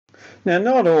Now,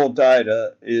 not all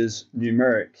data is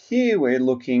numeric. Here we're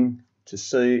looking to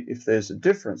see if there's a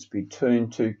difference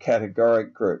between two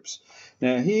categoric groups.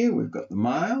 Now here we've got the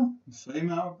male, the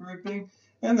female grouping,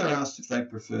 and they're asked if they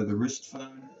prefer the wrist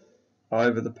phone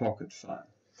over the pocket phone.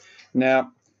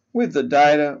 Now, with the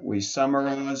data, we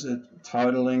summarise it,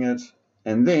 totaling it,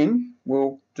 and then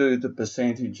we'll do the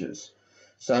percentages.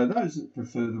 So those that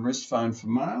prefer the wrist phone for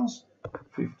males,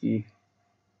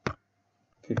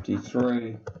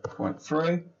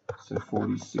 53.3, so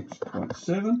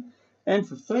 46.7, and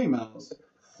for females,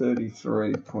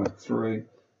 33.3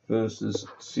 versus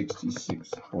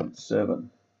 66.7.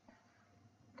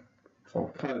 So I'll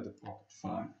code the pocket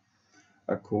phone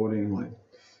accordingly.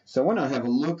 So when I have a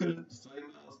look at it, the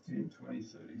females 10, 20,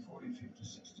 30, 40, 50,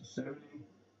 60, 70.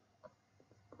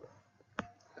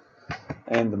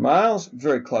 And the males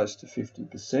very close to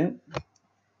 50%.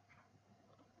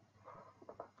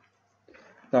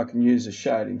 I can use a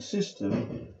shading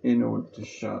system in order to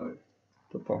show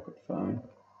the pocket phone.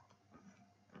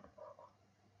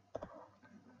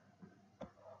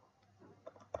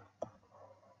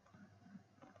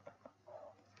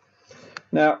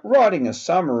 Now, writing a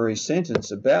summary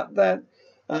sentence about that,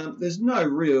 there's no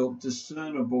real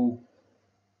discernible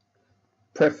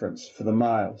preference for the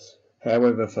males.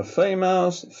 However, for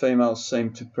females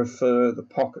seem to prefer the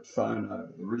pocket phone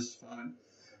over the wrist phone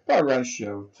by a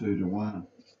ratio of 2 to 1.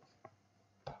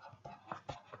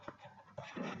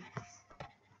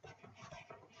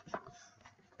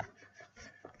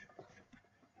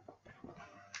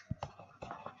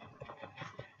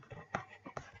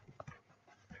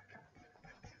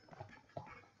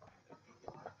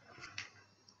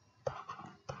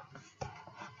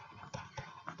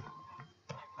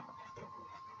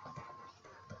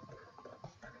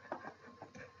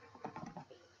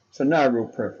 So no real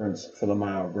preference for the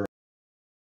male group.